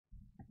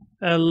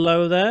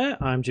Hello there,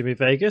 I'm Jimmy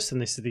Vegas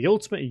and this is the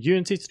Ultimate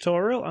Unity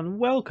tutorial and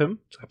welcome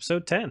to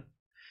episode 10.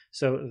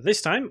 So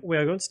this time we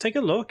are going to take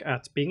a look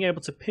at being able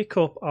to pick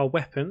up our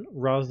weapon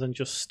rather than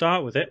just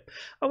start with it.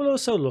 I will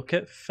also look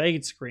at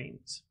fade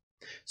screens.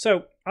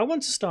 So I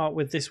want to start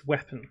with this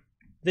weapon,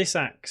 this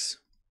axe,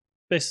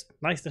 this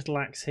nice little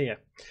axe here.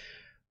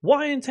 What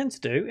I intend to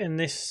do in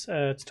this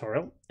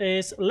tutorial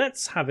is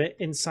let's have it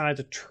inside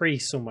a tree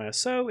somewhere.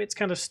 So it's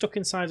kind of stuck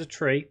inside a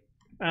tree.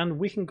 And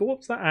we can go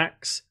up to that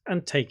axe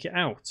and take it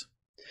out.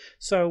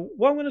 So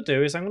what I'm going to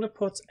do is I'm going to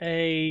put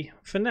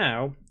for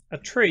now, a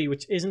tree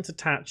which isn't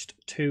attached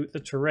to the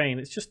terrain.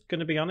 It's just going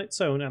to be on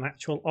its own, an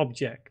actual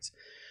object.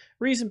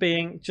 Reason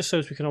being, just so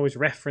as we can always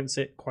reference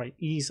it quite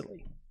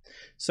easily.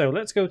 So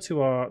let's go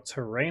to our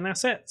terrain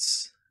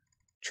assets,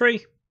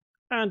 tree,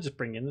 and just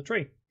bring in the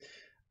tree.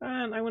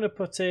 And I'm going to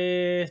put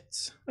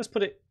it, let's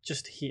put it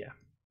just here.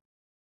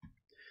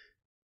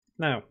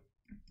 Now,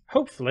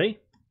 hopefully,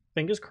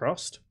 fingers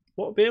crossed,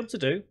 what we'll be able to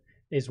do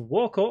is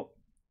walk up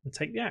and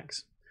take the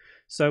axe.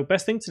 So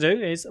best thing to do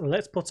is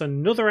let's put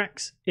another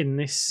axe in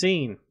this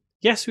scene.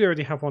 Yes, we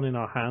already have one in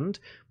our hand,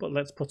 but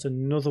let's put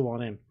another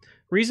one in.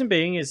 Reason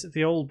being is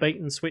the old bait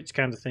and switch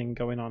kind of thing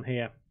going on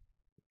here.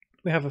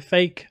 We have a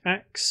fake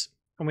axe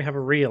and we have a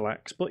real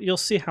axe, but you'll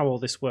see how all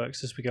this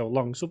works as we go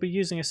along. So we'll be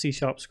using a C#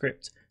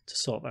 script to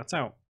sort that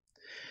out.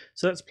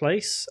 So let's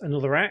place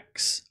another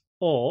axe,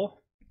 or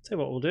tell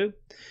you what we'll do.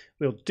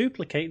 We'll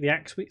duplicate the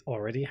axe we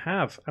already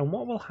have, and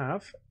what we'll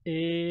have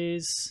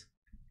is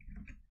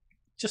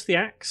just the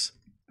axe,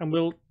 and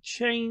we'll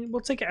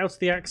take it out of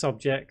the axe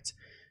object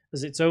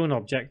as its own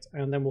object,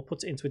 and then we'll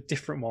put it into a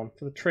different one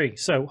for the tree.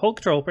 So hold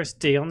Control, press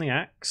D on the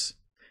axe,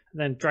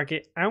 and then drag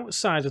it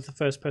outside of the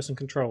first person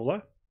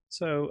controller,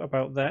 so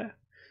about there.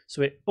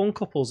 So it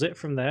uncouples it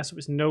from there, so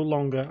it's no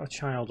longer a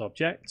child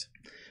object.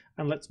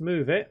 And let's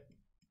move it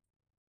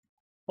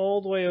all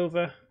the way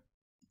over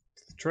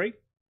to the tree.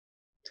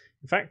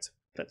 In fact,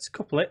 let's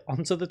couple it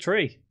onto the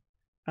tree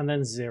and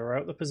then zero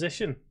out the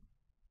position.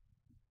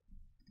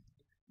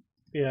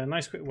 Yeah, a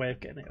nice quick way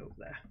of getting it over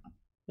there.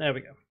 There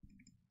we go.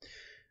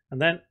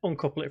 And then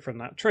uncouple it from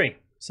that tree.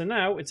 So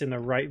now it's in the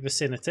right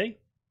vicinity.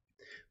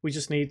 We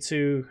just need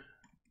to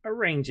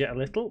arrange it a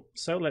little.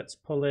 So let's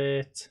pull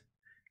it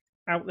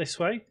out this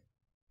way.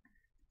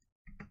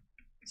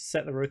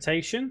 Set the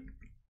rotation.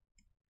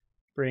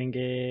 Bring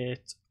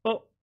it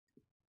up.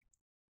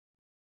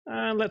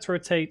 And let's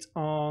rotate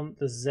on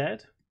the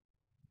Z,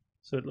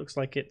 so it looks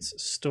like it's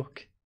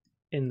stuck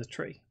in the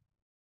tree.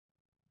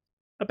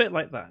 A bit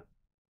like that.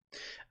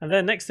 And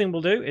then next thing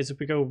we'll do is if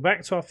we go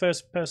back to our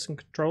first person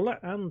controller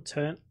and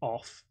turn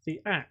off the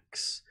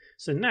axe.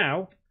 So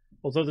now,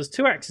 although there's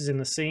two axes in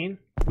the scene,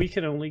 we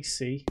can only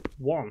see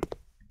one.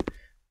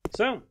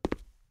 So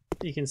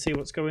you can see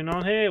what's going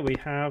on here. We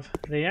have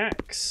the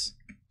axe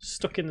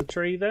stuck in the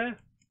tree there.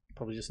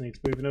 Probably just needs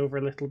moving over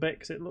a little bit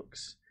because it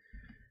looks,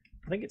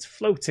 I think it's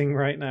floating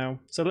right now.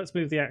 So let's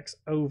move the axe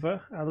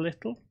over a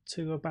little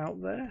to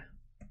about there.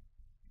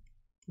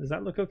 Does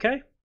that look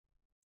okay?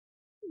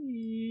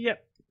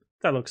 Yep,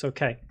 that looks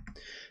okay.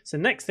 So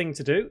next thing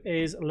to do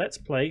is let's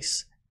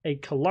place a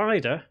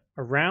collider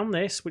around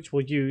this, which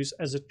we'll use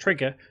as a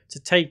trigger to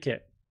take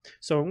it.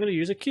 So I'm going to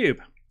use a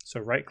cube. So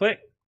right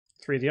click,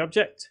 3D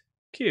object,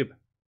 cube.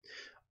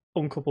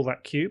 Uncouple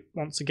that cube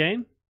once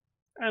again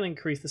and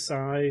increase the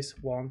size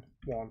 1,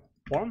 1,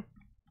 1.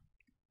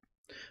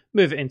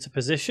 Move it into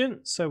position,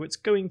 so it's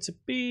going to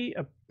be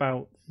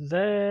about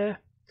there.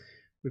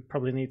 We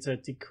probably need to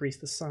decrease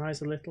the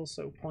size a little,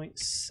 so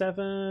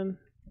 0.7.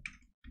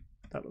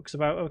 That looks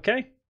about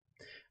okay.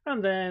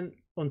 And then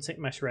untick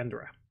mesh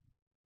renderer.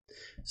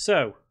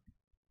 So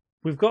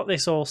we've got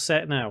this all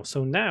set now.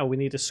 So now we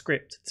need a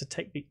script to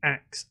take the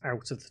axe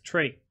out of the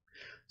tree.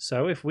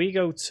 So if we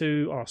go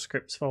to our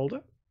scripts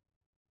folder,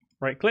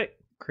 right click,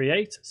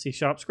 create C#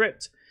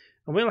 script,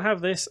 and we'll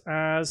have this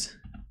as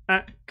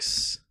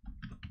axe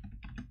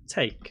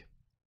take.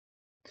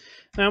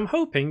 Now I'm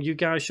hoping you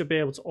guys should be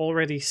able to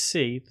already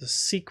see the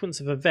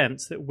sequence of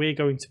events that we're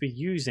going to be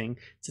using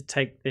to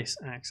take this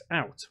axe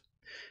out.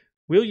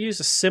 We'll use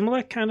a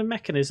similar kind of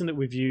mechanism that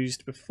we've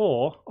used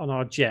before on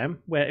our gem,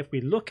 where if we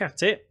look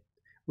at it,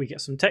 we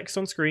get some text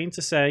on screen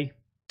to say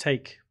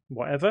take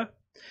whatever,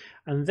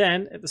 and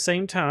then at the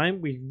same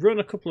time we run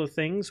a couple of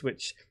things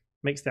which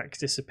makes the axe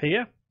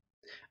disappear,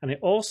 and it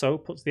also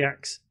puts the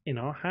axe in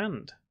our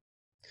hand.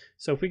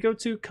 So if we go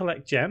to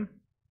collect gem,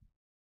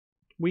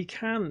 we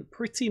can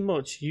pretty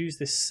much use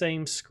this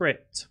same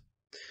script.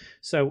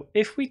 So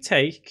if we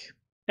take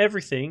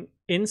everything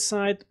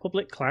inside the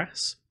public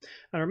class,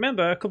 and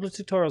remember a couple of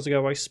tutorials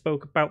ago I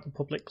spoke about the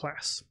public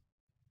class.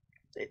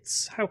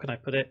 It's, how can I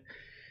put it,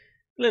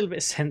 a little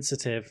bit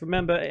sensitive.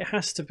 Remember, it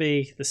has to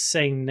be the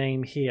same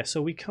name here,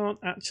 so we can't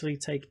actually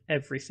take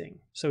everything.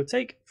 So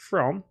take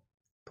from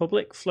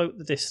public float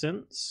the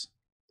distance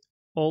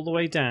all the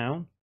way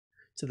down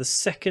to the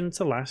second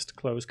to last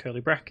close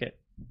curly bracket.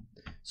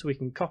 So we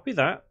can copy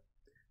that,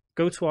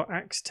 go to our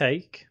axe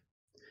take,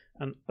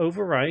 and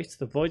overwrite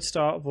the void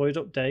start void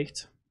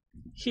update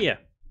here.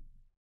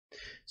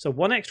 So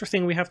one extra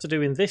thing we have to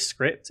do in this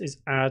script is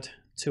add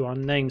to our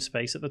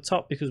namespace at the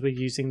top because we're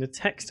using the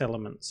text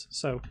elements.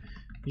 So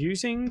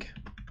using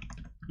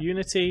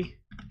Unity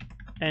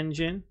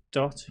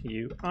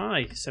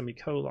engine.ui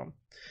semicolon.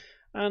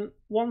 And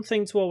one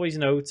thing to always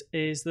note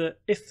is that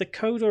if the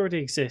code already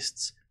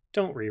exists,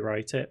 don't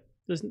rewrite it.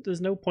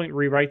 There's no point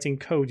rewriting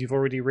code you've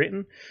already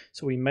written,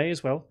 so we may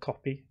as well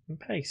copy and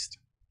paste.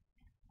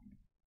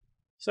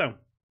 So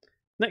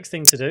next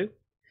thing to do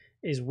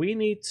is we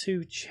need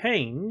to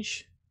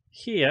change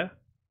here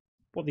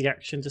what the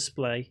action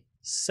display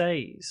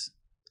says.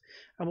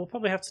 And we'll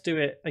probably have to do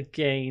it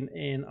again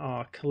in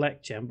our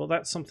collect gem, but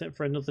that's something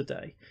for another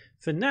day.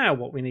 For now,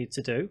 what we need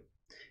to do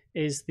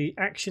is the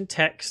action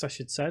text, I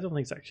should say. I don't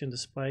think it's action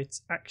display,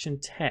 it's action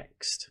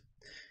text.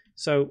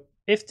 So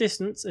if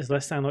distance is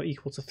less than or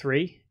equal to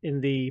 3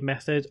 in the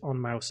method on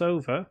mouse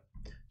over,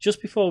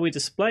 just before we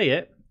display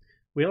it,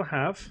 we'll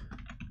have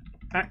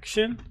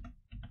action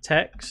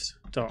text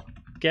dot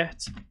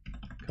get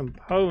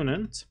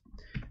component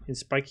in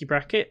spiky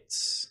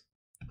brackets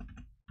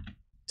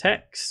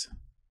text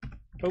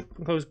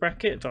open close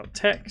bracket dot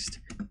text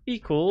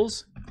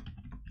equals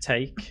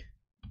take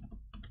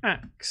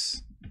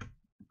ax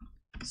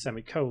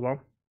semicolon,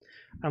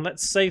 and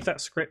let's save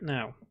that script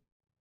now.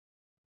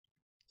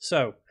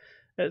 So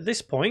at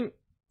this point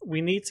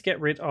we need to get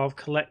rid of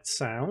collect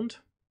sound.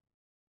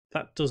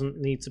 That doesn't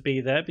need to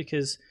be there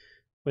because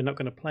we're not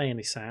going to play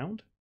any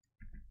sound.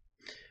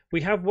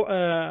 We have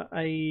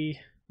a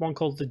one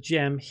called the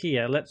gem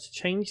here. Let's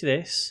change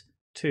this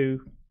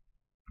to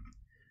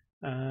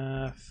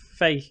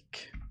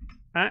fake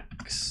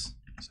ax.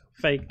 So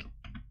fake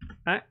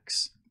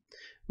ax.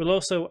 We'll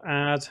also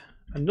add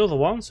another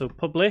one, so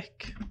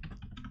public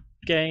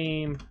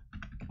game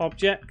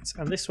object,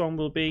 and this one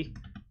will be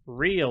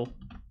real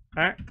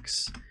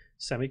ax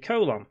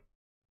semicolon.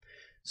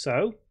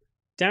 So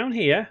down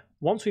here,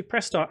 once we've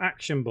pressed our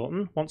action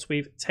button, once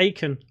we've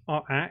taken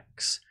our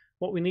ax,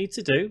 what we need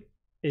to do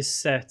is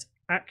set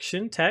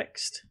action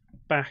text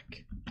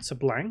back to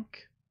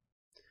blank.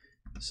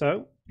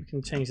 So we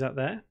can change that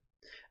there.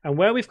 And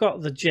where we've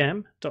got the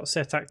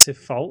gem.setActive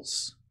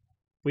false,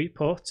 we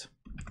put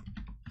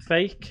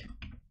fake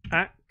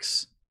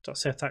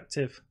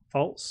ax.setActive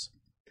false.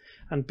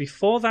 And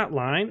before that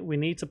line, we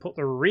need to put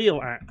the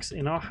real ax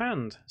in our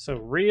hand. So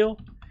real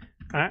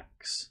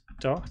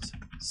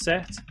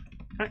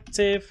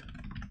ax.setActive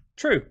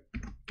true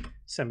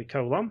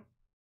semicolon.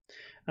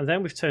 And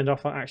then we've turned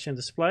off our action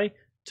display,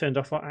 turned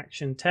off our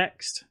action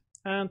text,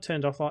 and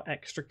turned off our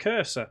extra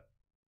cursor.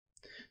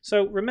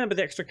 So remember,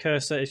 the extra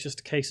cursor is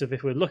just a case of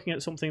if we're looking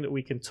at something that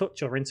we can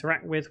touch or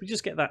interact with, we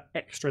just get that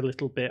extra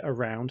little bit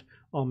around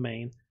our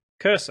main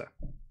cursor.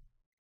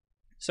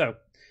 So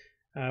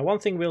one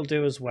thing we'll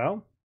do as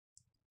well,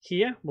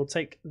 here we'll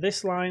take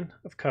this line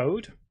of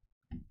code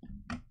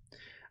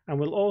and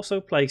we'll also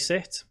place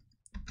it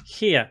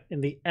here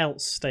in the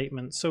else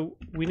statement. So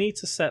we need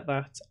to set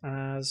that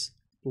as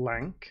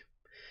blank,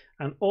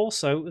 and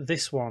also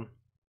this one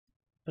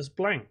as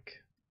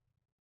blank.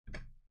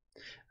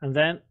 And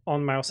then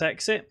on mouse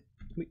exit,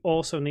 we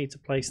also need to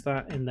place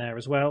that in there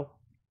as well,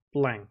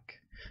 blank.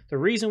 The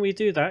reason we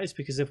do that is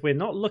because if we're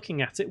not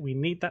looking at it, we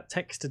need that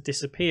text to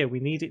disappear. We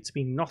need it to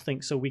be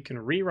nothing so we can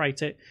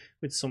rewrite it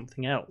with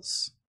something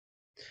else.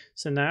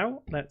 So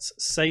now let's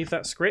save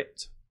that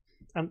script.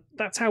 And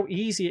that's how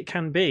easy it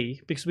can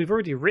be, because we've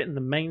already written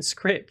the main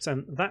script,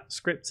 and that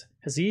script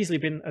has easily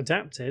been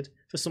adapted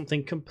for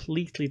something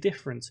completely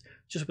different,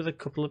 just with a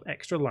couple of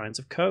extra lines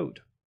of code.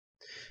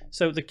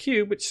 So the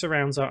cube which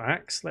surrounds our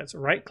axe, let's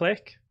right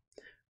click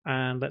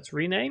and let's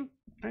rename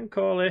and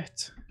call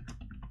it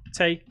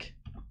take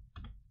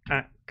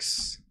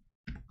axe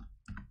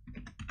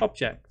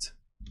object.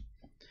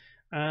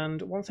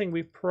 And one thing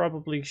we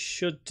probably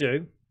should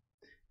do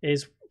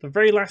is the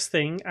very last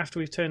thing after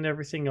we've turned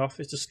everything off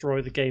is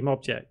destroy the game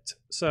object.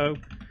 So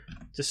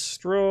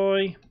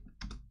destroy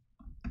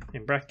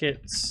in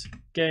brackets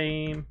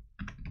game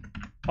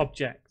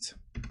object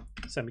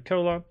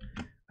semicolon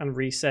and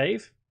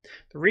resave.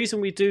 The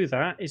reason we do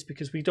that is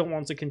because we don't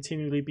want to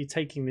continually be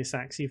taking this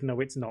axe even though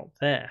it's not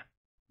there.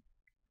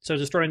 So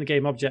destroying the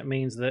game object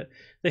means that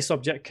this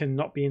object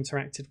cannot be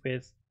interacted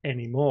with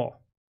anymore.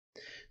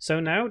 So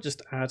now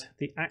just add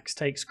the axe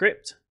take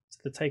script to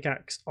the take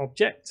axe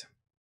object.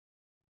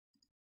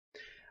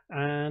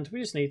 And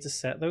we just need to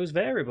set those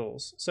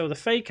variables. So the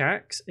fake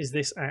axe is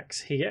this axe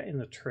here in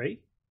the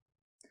tree.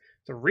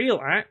 The real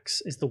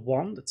axe is the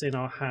one that's in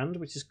our hand,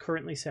 which is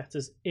currently set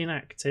as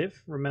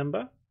inactive,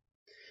 remember.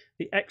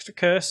 The extra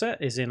cursor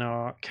is in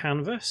our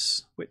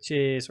canvas, which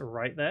is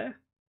right there.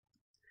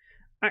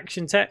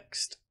 Action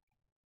text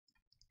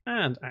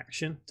and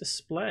action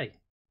display.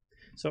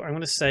 So I'm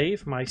going to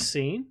save my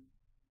scene.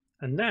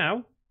 And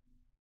now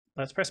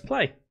let's press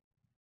play.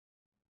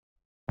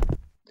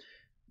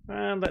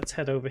 And let's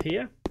head over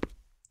here.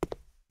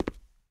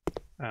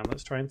 And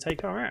let's try and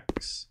take our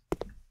axe.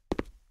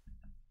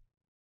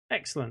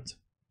 Excellent.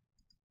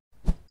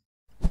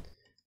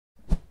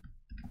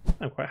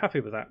 I'm quite happy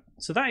with that.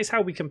 So that is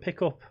how we can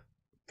pick up,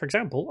 for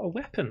example, a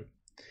weapon.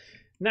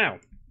 Now,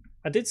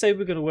 I did say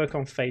we're going to work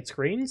on fade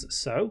screens,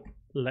 so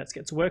let's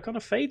get to work on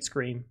a fade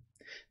screen.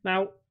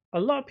 Now,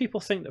 a lot of people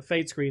think that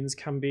fade screens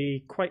can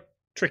be quite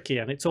tricky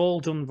and it's all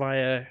done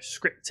via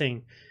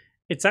scripting.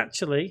 It's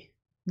actually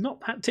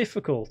not that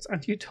difficult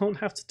and you don't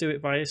have to do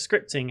it via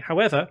scripting.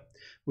 However,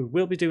 we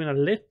will be doing a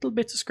little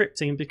bit of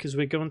scripting because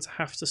we're going to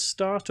have to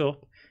start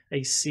up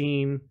a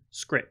scene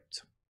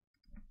script.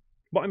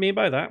 What I mean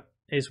by that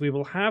is we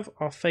will have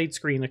our fade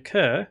screen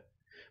occur,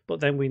 but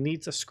then we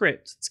need a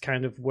script to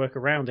kind of work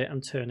around it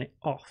and turn it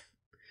off.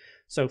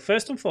 So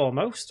first and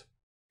foremost,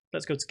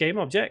 let's go to Game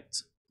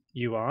Object,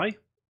 UI,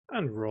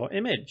 and Raw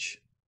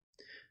Image.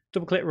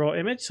 Double click Raw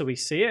Image so we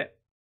see it.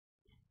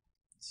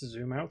 Let's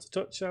zoom out a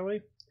touch, shall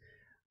we?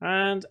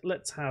 And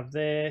let's have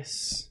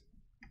this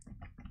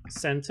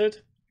centered,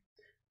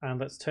 and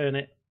let's turn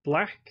it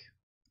black.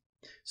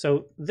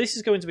 So this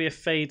is going to be a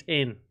fade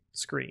in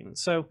screen.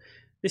 So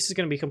this is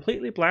going to be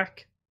completely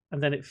black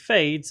and then it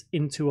fades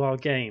into our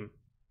game.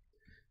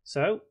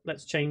 So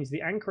let's change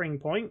the anchoring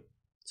point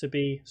to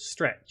be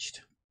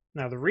stretched.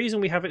 Now the reason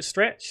we have it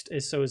stretched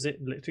is so as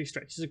it literally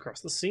stretches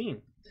across the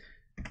scene.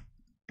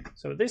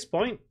 So at this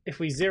point, if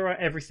we zero out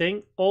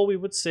everything, all we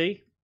would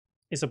see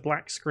is a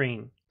black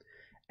screen.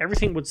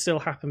 Everything would still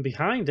happen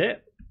behind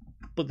it,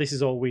 but this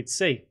is all we'd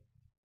see.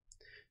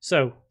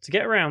 So to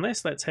get around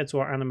this, let's head to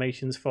our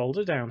animations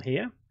folder down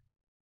here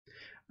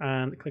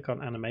and click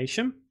on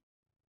animation.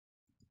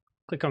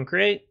 Click on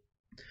create,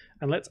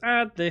 and let's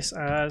add this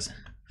as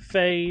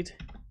fade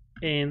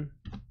in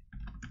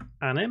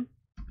anim,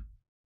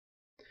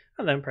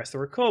 and then press the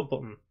record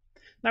button.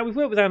 Now we've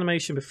worked with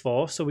animation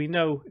before, so we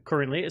know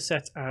currently it's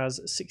set as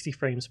 60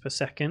 frames per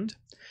second,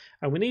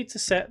 and we need to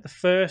set the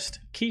first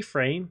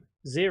keyframe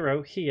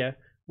 0 here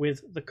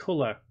with the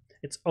color.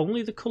 It's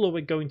only the color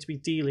we're going to be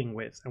dealing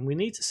with, and we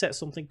need to set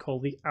something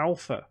called the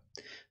alpha.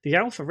 The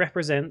alpha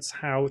represents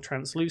how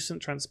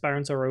translucent,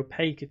 transparent, or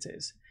opaque it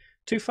is.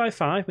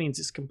 255 means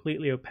it's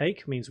completely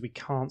opaque, means we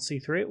can't see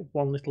through it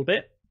one little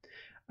bit,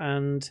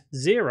 and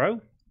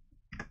 0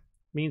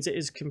 means it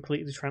is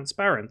completely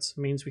transparent,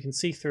 means we can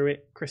see through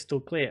it crystal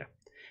clear.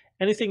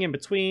 Anything in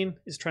between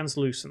is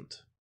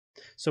translucent.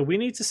 So we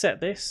need to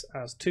set this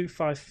as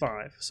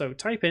 255. So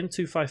type in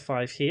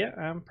 255 here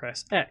and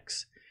press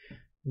X.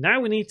 Now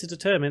we need to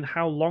determine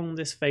how long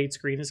this fade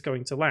screen is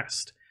going to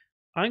last.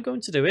 I'm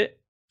going to do it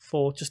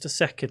for just a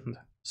second,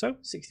 so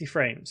 60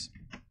 frames.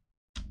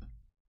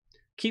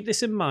 Keep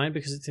this in mind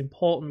because it's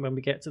important when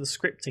we get to the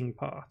scripting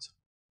part.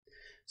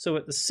 So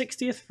at the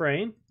 60th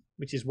frame,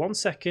 which is 1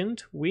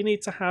 second, we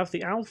need to have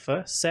the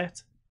alpha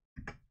set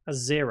as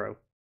 0.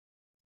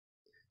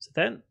 So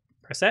then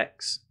press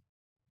X,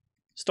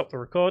 stop the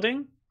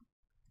recording.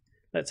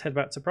 Let's head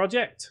back to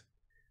project.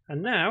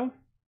 And now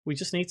we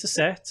just need to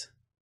set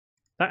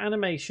that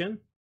animation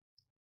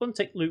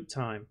untick loop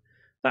time.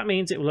 That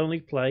means it will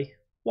only play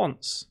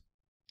once.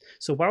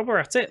 So while we're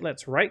at it,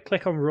 let's right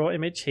click on raw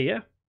image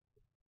here,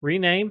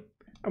 rename,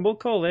 and we'll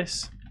call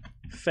this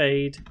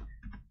fade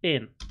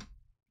in.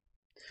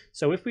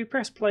 So if we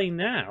press play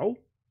now,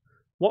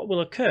 what will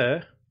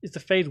occur is the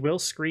fade will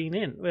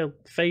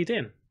fade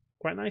in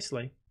quite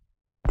nicely.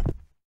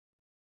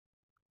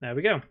 There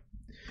we go.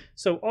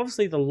 So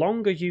obviously the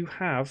longer you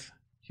have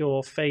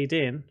your fade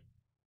in,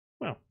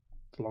 well,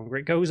 the longer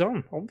it goes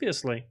on,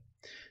 obviously.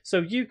 So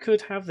you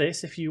could have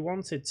this if you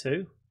wanted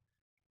to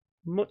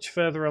much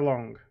further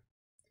along.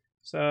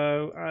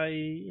 So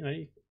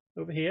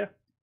over here,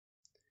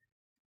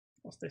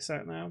 what's this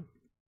at now?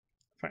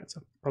 In fact,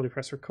 I'll probably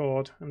press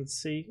record and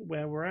see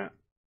where we're at.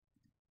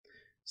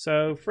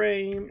 So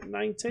frame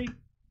 90.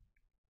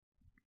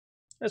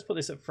 Let's put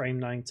this at frame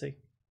 90.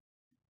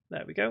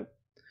 There we go.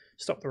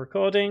 Stop the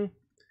recording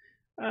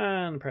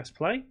and press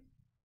play.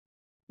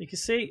 You can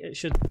see it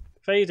should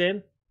fade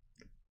in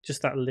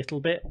just that little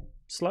bit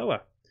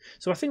slower.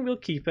 So I think we'll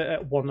keep it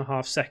at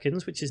 1.5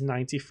 seconds, which is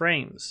 90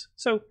 frames.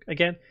 So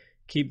again,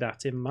 keep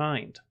that in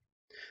mind.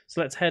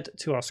 So let's head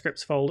to our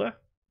scripts folder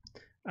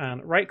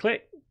and right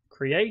click,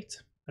 create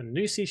a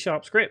new C#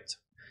 script,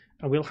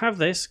 and we'll have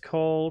this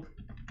called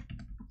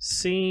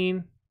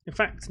scene. In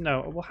fact,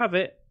 no, we'll have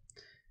it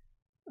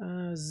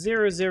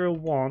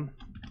 001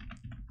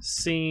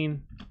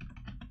 scene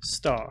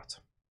start.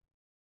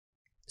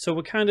 So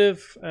we're kind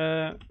of,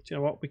 do you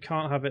know what? We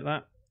can't have it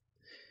that.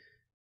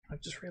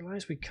 I've just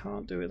realized we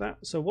can't do it that.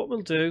 So what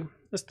we'll do,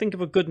 let's think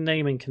of a good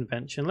naming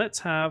convention. Let's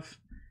have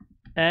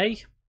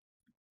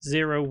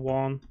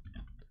A01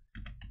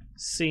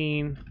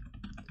 scene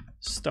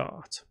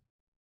start.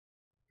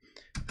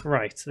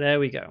 Right, there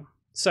we go.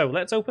 So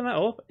let's open that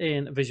up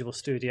in Visual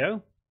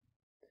Studio.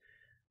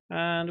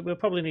 And we'll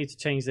probably need to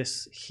change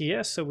this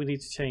here. So we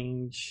need to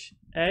change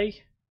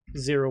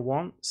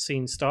A01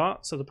 scene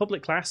start. So the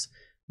public class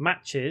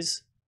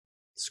matches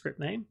the script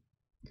name.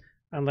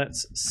 And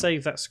let's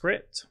save that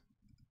script.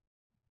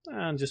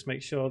 And just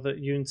make sure that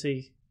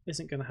Unity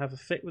isn't going to have a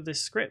fit with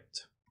this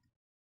script.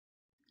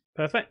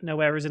 Perfect, no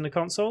errors in the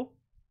console.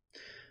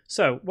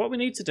 So what we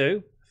need to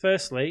do,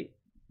 firstly,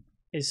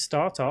 is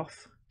start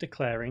off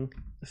declaring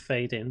the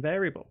fade in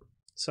variable.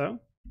 So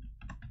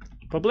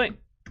public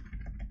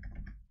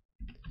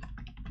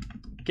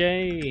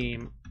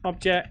game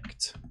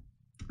object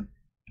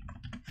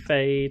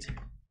fade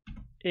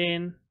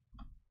in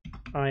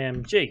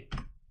img.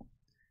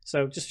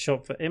 So just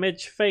short for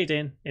image, fade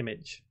in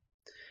image.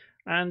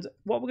 And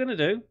what we're going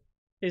to do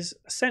is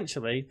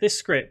essentially this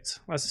script,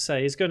 as I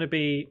say, is going to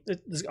be,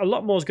 there's a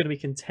lot more is going to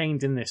be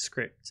contained in this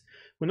script.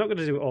 We're not going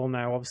to do it all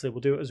now. Obviously,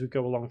 we'll do it as we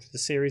go along through the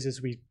series,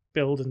 as we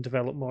build and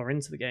develop more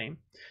into the game.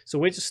 So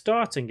we're just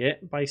starting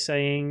it by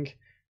saying,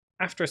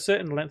 after a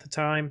certain length of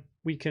time,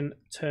 we can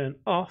turn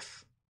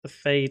off the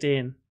fade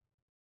in.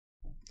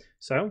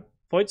 So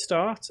void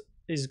start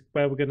is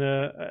where we're going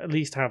to at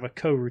least have a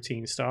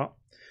coroutine start,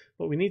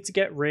 but we need to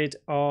get rid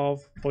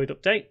of void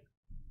update.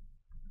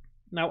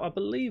 Now, I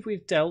believe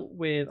we've dealt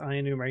with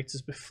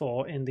IEnumerators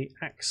before in the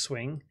axe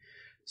swing,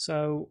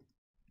 so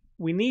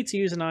we need to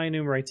use an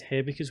IEnumerator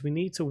here because we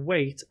need to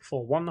wait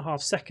for 1.5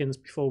 seconds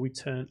before we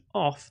turn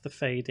off the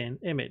fade in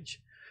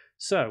image.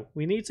 So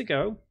we need to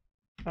go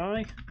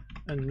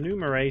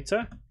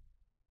IEnumerator,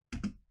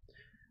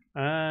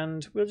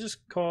 and we'll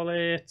just call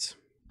it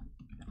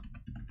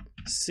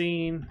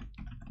scene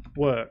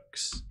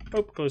works.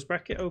 Open close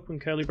bracket, open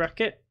curly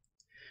bracket.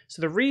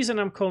 So the reason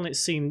I'm calling it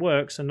scene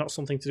works and not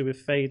something to do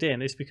with fade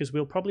in is because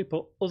we'll probably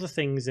put other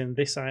things in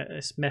this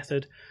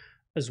method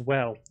as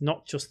well,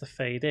 not just the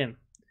fade in.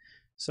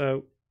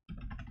 So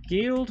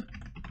yield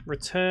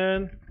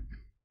return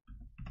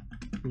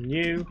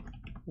new,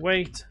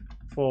 wait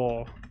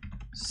for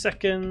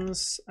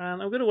seconds,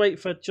 and I'm going to wait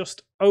for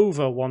just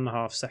over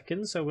 1.5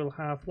 seconds, so we'll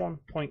have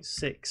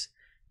 1.6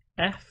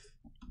 f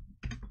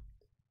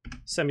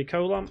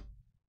semicolon,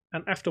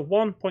 and after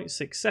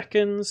 1.6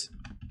 seconds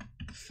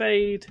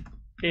fade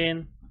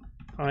in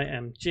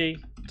img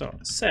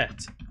dot set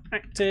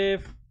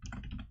active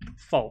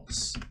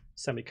false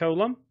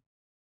semicolon.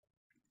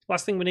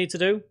 Last thing we need to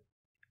do,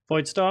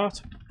 void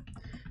start,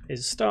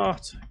 is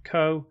start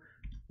co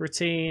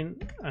routine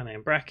and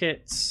in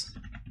brackets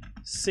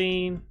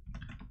scene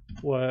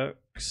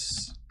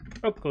works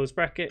open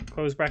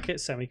close bracket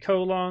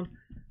semicolon,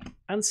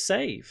 and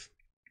save.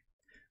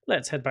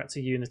 Let's head back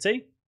to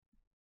Unity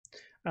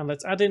and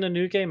let's add in a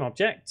new game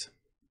object,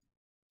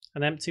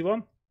 an empty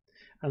one,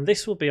 and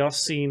this will be our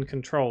scene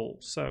control.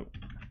 So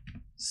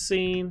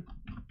scene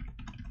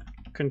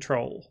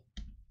control,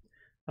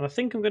 and I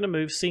think I'm going to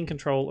move scene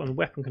control and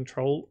weapon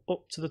control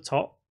up to the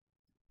top,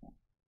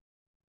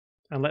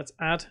 and let's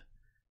add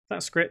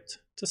that script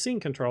to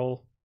scene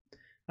control,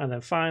 and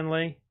then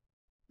finally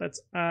let's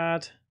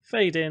add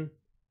fade in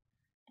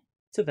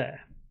to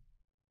there,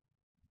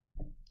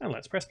 and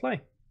let's press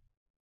play.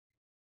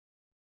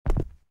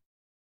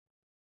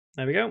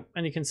 There we go,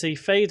 and you can see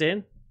fade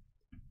in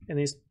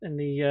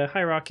the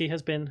hierarchy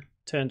has been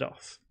turned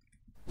off.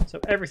 So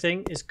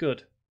everything is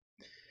good.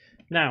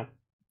 Now,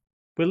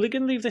 we're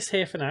going to leave this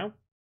here for now.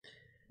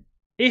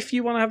 If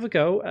you want to have a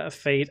go at a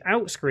fade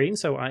out screen,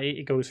 so i.e.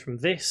 it goes from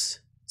this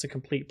to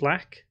complete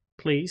black,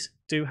 please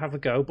do have a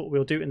go, but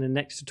we'll do it in the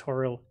next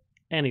tutorial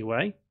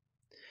anyway.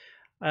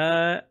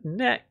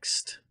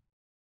 Next,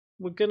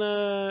 we're going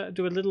to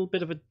do a little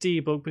bit of a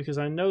debug because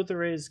I know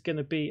there is going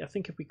to be, I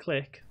think if we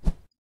click,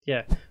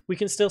 yeah, we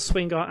can still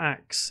swing our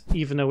axe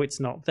even though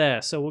it's not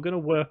there. So we're going to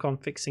work on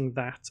fixing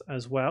that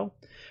as well.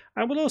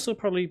 And we'll also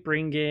probably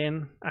bring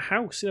in a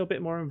house, a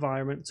bit more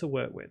environment to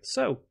work with.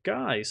 So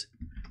guys,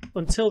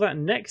 until that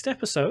next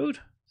episode,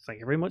 thank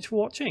you very much for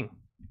watching.